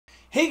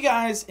Hey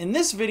guys, in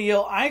this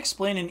video I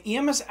explain an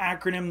EMS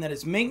acronym that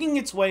is making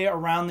its way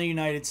around the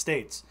United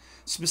States,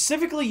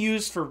 specifically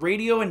used for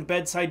radio and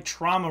bedside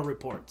trauma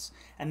reports,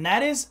 and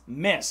that is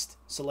MIST.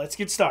 So let's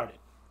get started.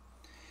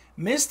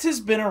 MIST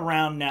has been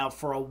around now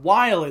for a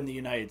while in the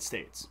United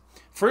States.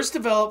 First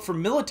developed for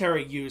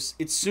military use,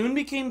 it soon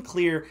became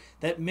clear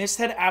that MIST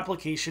had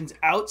applications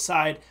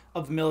outside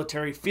of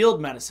military field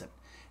medicine.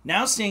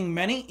 Now seeing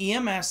many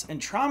EMS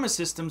and trauma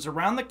systems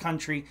around the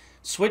country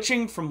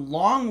switching from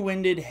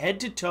long-winded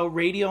head-to-toe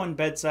radio and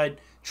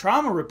bedside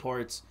trauma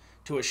reports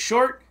to a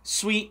short,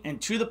 sweet, and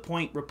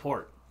to-the-point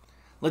report.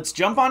 Let's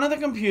jump onto the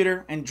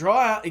computer and draw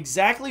out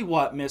exactly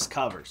what MIST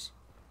covers.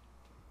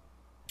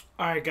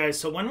 Alright guys,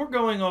 so when we're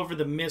going over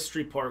the MIST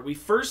report, we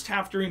first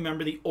have to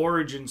remember the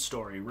origin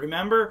story.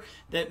 Remember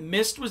that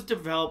MIST was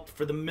developed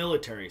for the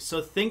military.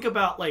 So think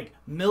about like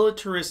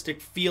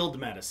militaristic field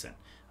medicine.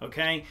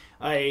 Okay,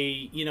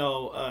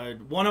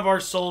 one of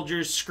our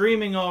soldiers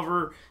screaming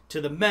over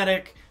to the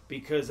medic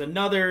because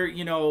another,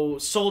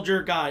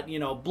 soldier got,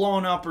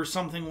 blown up or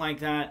something like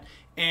that.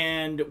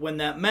 And when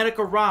that medic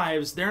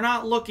arrives, they're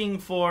not looking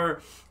for,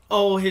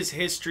 oh, his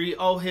history,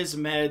 oh, his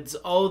meds,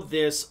 oh,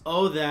 this,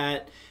 oh,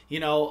 that,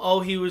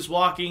 oh, he was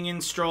walking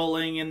and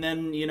strolling and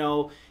then,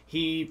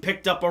 he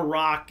picked up a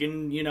rock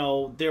and,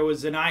 there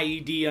was an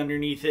IED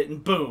underneath it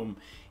and boom.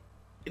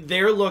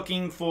 They're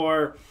looking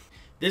for,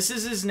 this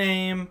is his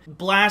name,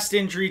 blast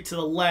injury to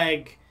the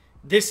leg,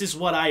 this is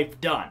what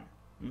I've done,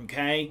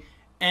 okay?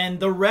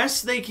 And the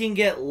rest they can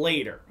get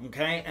later,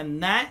 okay?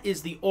 And that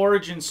is the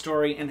origin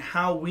story and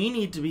how we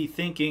need to be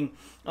thinking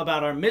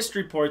about our MIST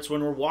reports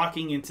when we're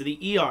walking into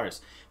the ERs,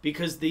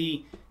 because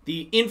the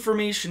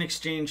information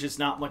exchange is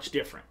not much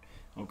different,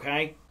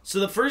 okay?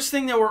 So the first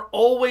thing that we're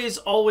always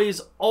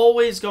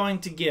going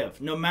to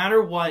give, no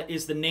matter what,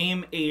 is the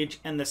name, age,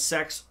 and the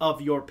sex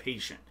of your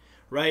patient.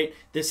 Right?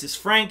 This is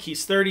Frank,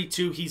 he's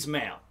 32, he's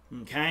male,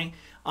 okay?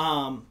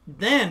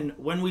 Then,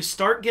 when we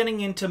start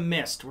getting into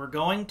MIST, we're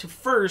going to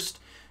first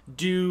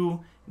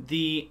do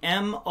the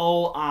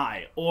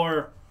MOI,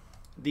 or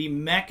the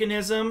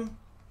mechanism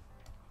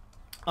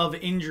of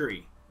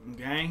injury,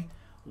 okay?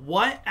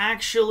 What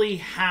actually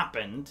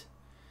happened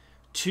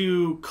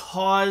to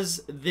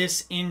cause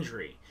this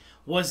injury?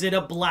 Was it a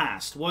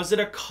blast? Was it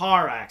a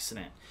car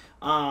accident?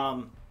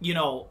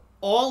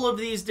 All of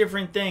these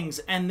different things,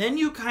 and then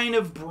you kind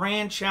of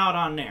branch out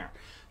on there.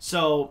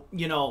 So,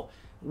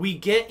 we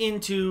get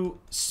into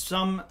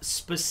some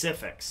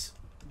specifics,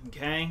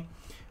 okay?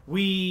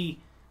 We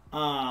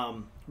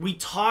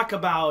talk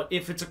about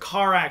if it's a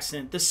car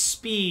accident, the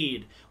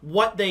speed,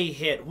 what they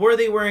hit, were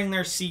they wearing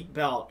their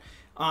seatbelt,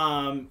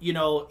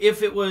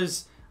 if it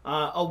was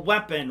a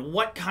weapon,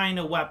 what kind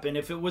of weapon,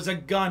 if it was a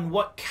gun,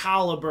 what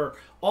caliber,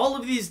 all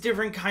of these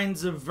different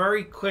kinds of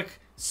very quick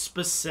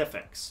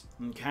specifics,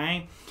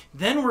 okay?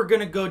 Then we're going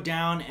to go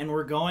down and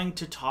we're going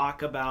to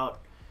talk about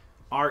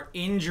our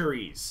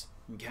injuries,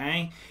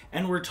 okay?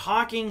 And we're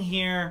talking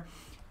here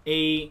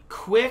a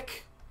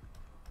quick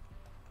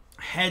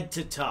head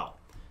to toe,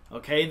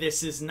 okay?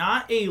 This is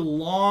not a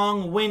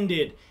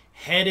long-winded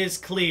head is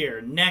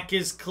clear, neck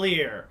is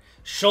clear,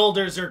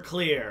 shoulders are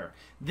clear.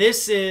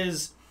 This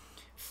is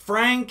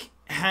Frank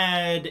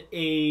had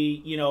a,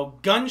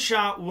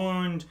 gunshot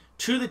wound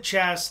to the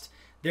chest.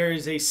 There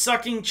is a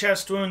sucking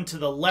chest wound to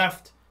the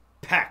left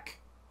pec.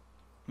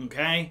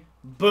 Okay?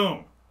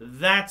 Boom.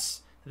 That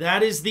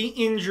is the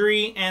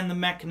injury and the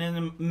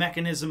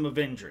mechanism of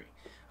injury.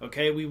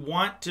 Okay? We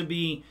want to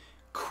be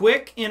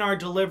quick in our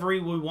delivery.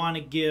 We want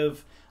to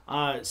give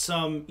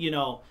some,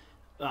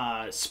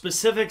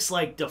 specifics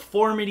like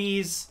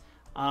deformities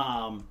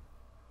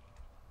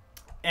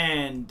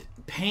and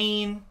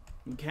pain.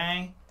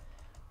 Okay?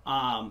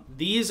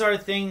 These are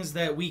things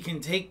that we can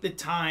take the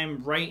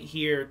time right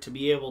here to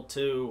be able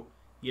to,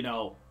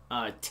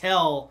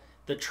 tell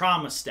the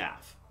trauma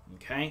staff,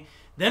 okay?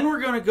 Then we're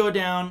going to go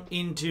down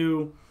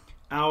into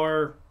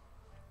our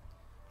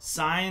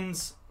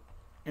signs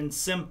and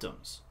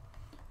symptoms,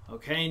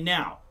 okay?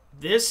 Now,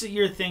 this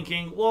you're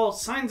thinking, well,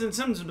 signs and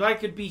symptoms, I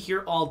could be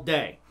here all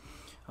day,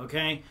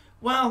 okay?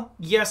 Well,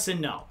 yes and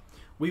no.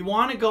 We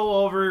want to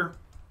go over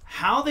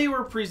how they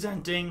were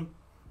presenting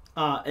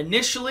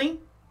initially,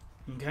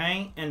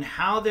 okay, and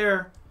how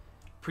they're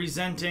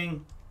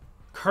presenting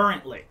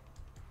currently,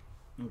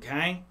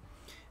 okay?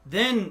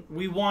 Then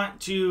we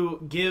want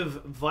to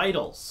give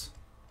vitals,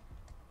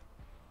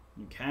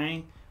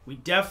 okay? We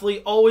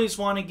definitely always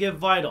want to give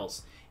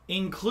vitals,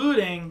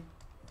 including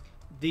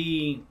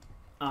the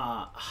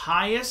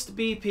highest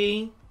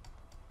BP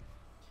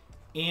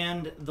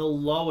and the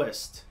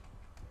lowest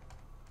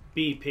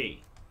BP.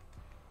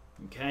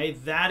 Okay,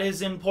 that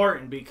is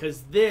important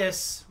because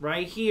this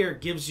right here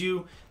gives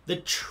you the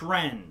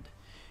trend.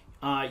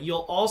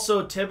 You'll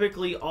also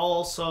typically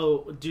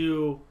also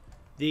do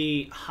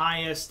the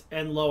highest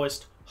and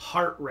lowest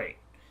heart rate.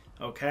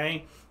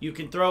 Okay, you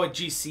can throw a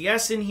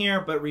GCS in here,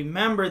 but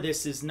remember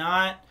this is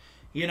not,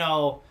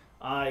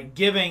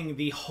 giving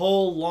the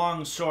whole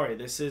long story.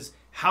 This is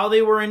how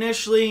they were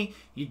initially.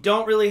 You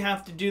don't really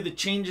have to do the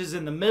changes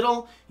in the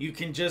middle. You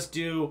can just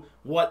do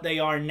what they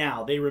are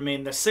now. They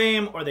remain the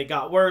same, or they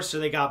got worse, or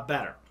they got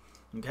better.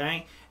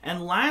 Okay?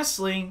 And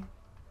lastly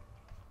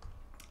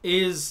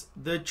is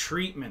the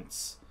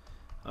treatments.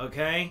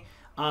 Okay?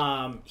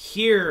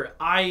 Here,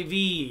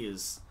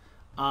 IVs,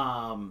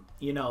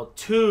 you know,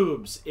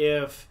 tubes,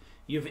 if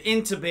you've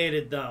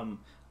intubated them,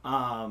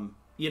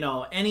 you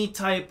know, any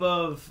type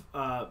of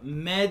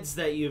meds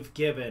that you've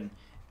given,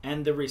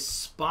 and the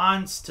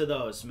response to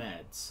those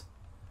meds.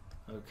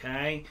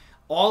 Okay?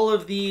 All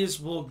of these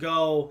will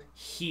go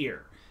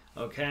here.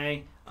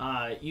 Okay?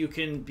 You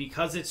can,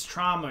 because it's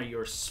trauma,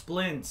 your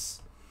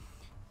splints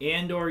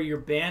and or your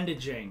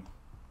bandaging,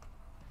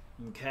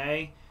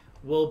 okay,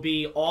 will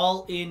be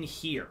all in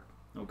here.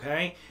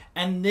 Okay?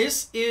 And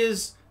this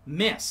is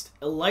missed.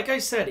 Like I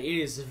said, it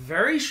is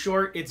very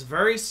short. It's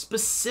very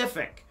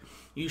specific.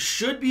 You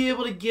should be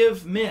able to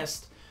give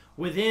mist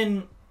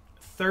within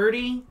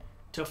 30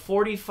 to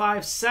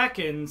 45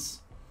 seconds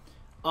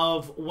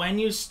of when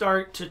you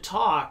start to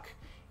talk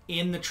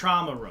in the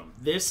trauma room.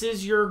 This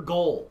is your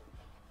goal,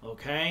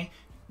 okay?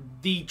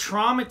 The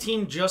trauma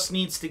team just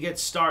needs to get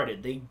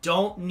started. They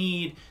don't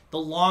need the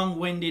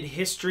long-winded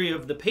history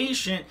of the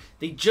patient.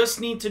 They just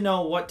need to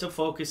know what to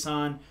focus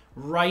on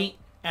right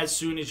as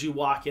soon as you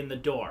walk in the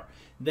door.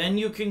 Then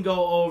you can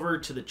go over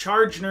to the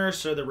charge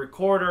nurse or the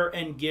recorder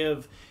and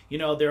give, you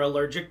know, they're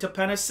allergic to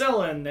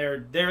penicillin,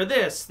 they're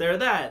this, they're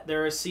that,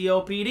 they're a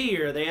COPD,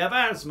 or they have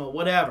asthma,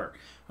 whatever.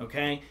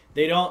 Okay?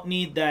 They don't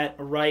need that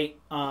right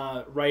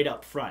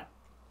up front.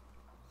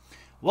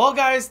 Well,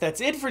 guys,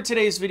 that's it for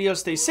today's video.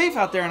 Stay safe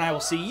out there, and I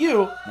will see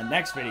you in the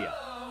next video.